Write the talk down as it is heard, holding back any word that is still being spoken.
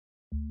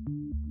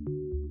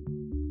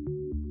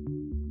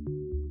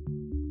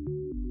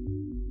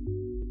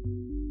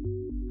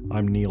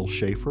I'm Neil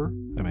Sheaffer.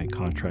 I'm a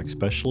contract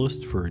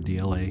specialist for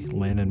DLA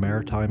Land and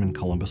Maritime in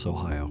Columbus,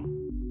 Ohio.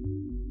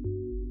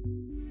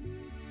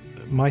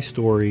 My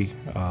story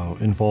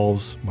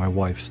involves my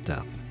wife's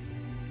death.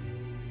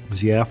 It was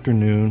the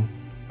afternoon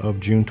of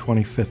June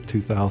 25th,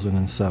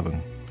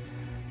 2007.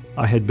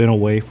 I had been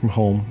away from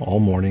home all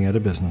morning at a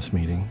business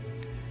meeting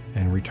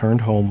and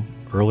returned home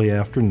early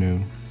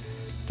afternoon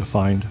to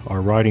find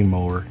our riding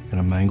mower in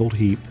a mangled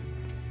heap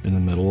in the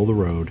middle of the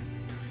road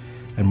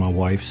and my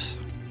wife's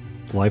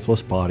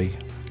lifeless body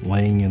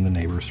laying in the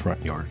neighbor's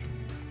front yard.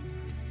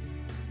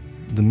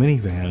 The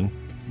minivan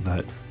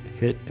that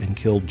hit and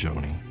killed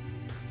Joni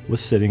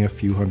was sitting a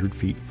few hundred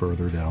feet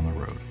further down the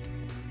road.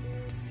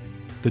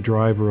 The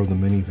driver of the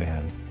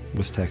minivan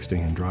was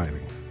texting and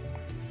driving.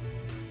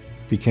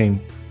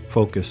 Became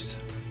focused,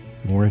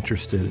 more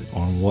interested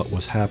on what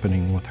was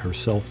happening with her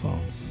cell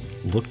phone,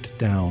 looked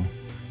down,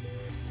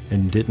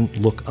 and didn't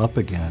look up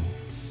again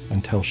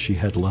until she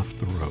had left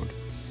the road.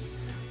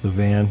 The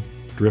van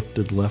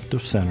drifted left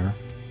of center,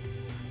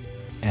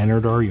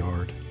 entered our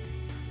yard,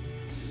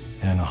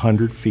 and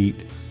 100 feet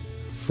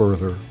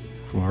further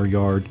from our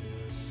yard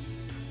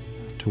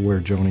to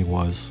where Joni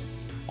was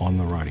on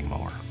the riding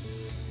mower.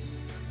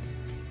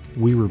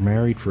 We were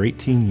married for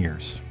 18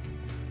 years.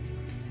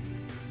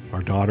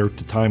 Our daughter at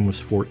the time was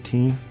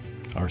 14,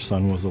 our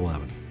son was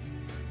 11.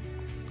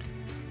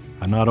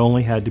 I not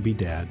only had to be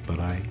dad, but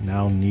I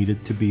now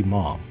needed to be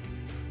mom.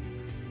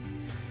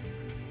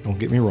 Don't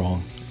get me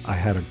wrong, I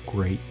had a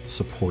great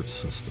support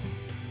system.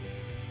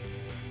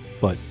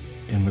 But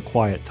in the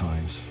quiet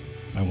times,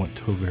 I went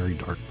to a very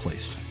dark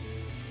place.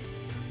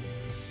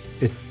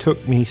 It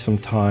took me some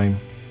time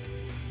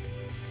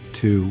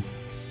to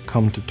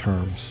come to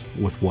terms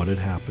with what had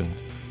happened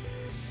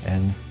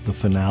and the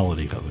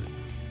finality of it.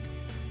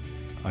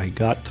 I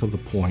got to the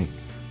point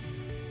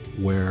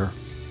where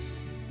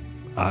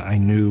I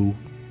knew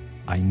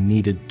I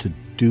needed to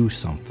do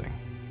something.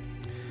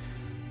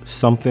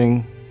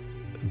 Something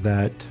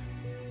that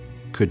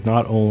could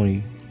not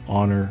only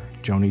honor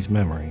Joni's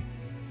memory,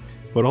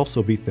 but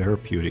also be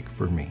therapeutic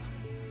for me.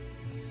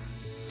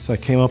 So I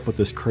came up with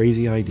this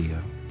crazy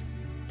idea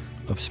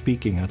of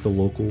speaking at the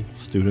local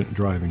student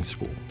driving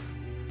school.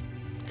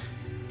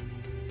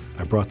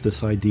 I brought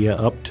this idea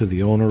up to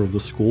the owner of the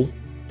school,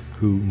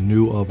 who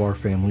knew of our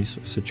family's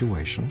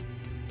situation,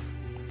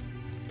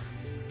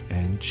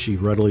 and she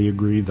readily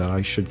agreed that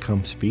I should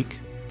come speak.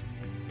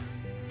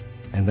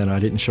 And then I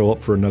didn't show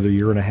up for another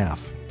year and a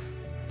half.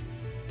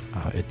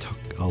 It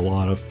took a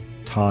lot of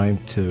time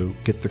to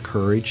get the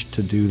courage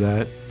to do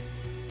that,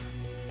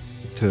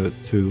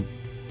 to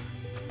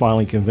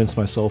finally convince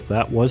myself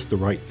that was the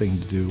right thing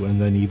to do,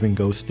 and then even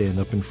go stand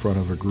up in front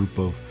of a group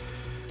of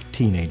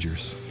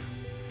teenagers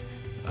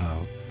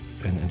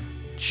and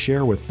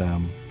share with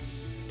them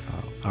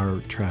our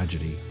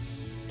tragedy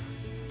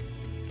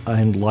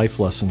and life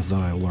lessons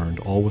that I learned,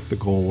 all with the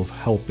goal of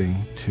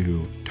helping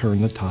to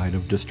turn the tide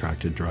of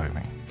distracted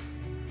driving.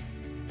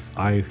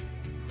 I've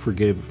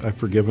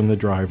forgiven the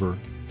driver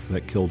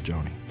that killed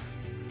Joni.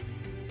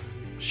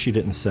 She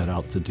didn't set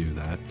out to do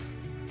that.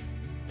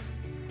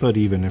 But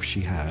even if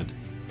she had,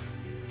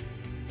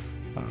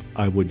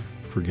 I would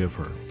forgive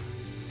her.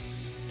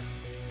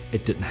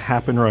 It didn't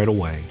happen right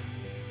away.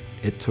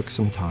 It took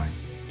some time,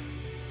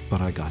 but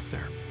I got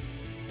there.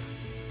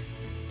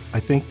 I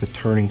think the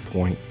turning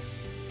point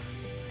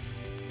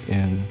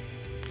in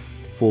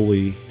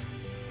fully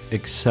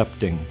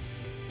accepting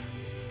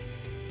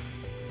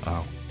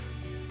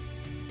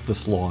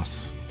this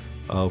loss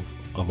of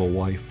a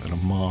wife and a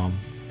mom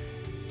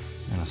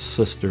and a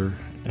sister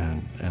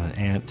and an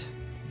aunt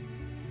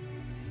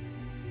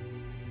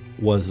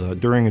was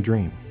during a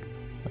dream.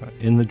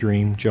 In the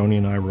dream, Joni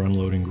and I were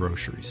unloading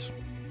groceries.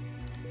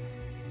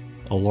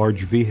 A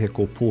large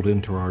vehicle pulled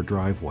into our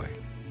driveway,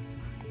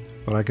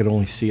 but I could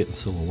only see it in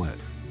silhouette.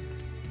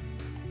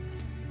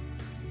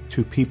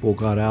 Two people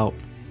got out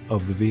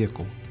of the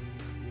vehicle.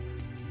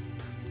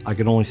 I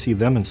could only see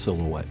them in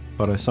silhouette,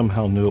 but I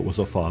somehow knew it was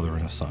a father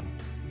and a son.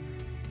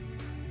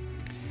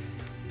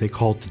 They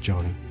called to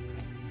Joni.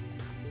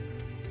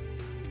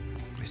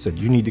 They said,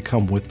 "You need to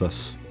come with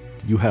us.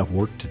 You have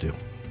work to do."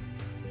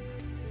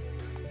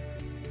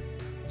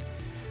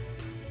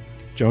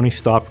 Joni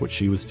stopped what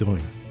she was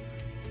doing.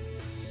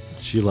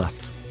 She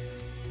left.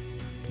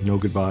 No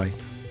goodbye,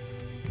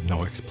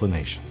 no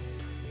explanation.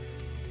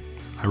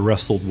 I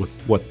wrestled with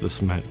what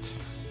this meant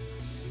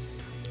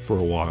for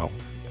a while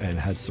and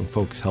had some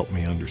folks help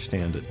me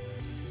understand it.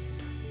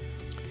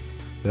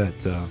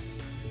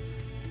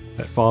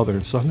 That father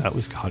and son, that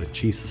was God and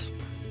Jesus.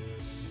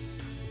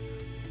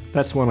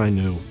 That's when I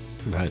knew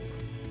that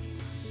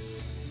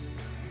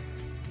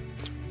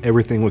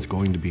everything was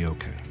going to be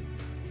okay.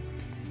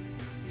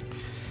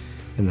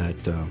 And that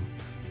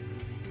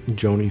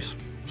Joni's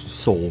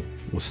soul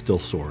was still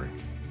soaring.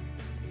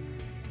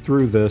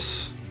 Through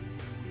this,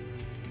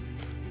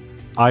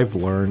 I've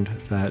learned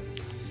that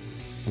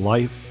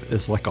life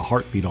is like a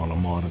heartbeat on a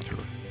monitor.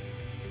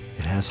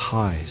 It has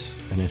highs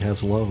and it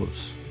has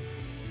lows.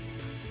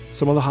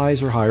 Some of the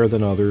highs are higher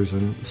than others,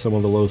 and some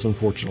of the lows,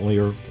 unfortunately,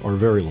 are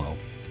very low.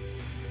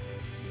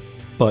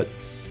 But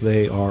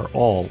they are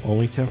all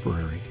only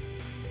temporary.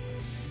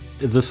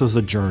 This is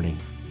a journey.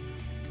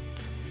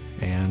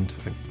 And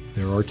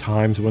there are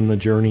times when the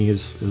journey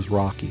is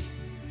rocky.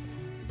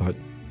 But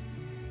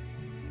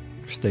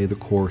stay the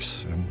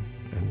course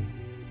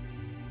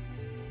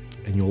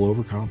and you'll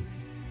overcome.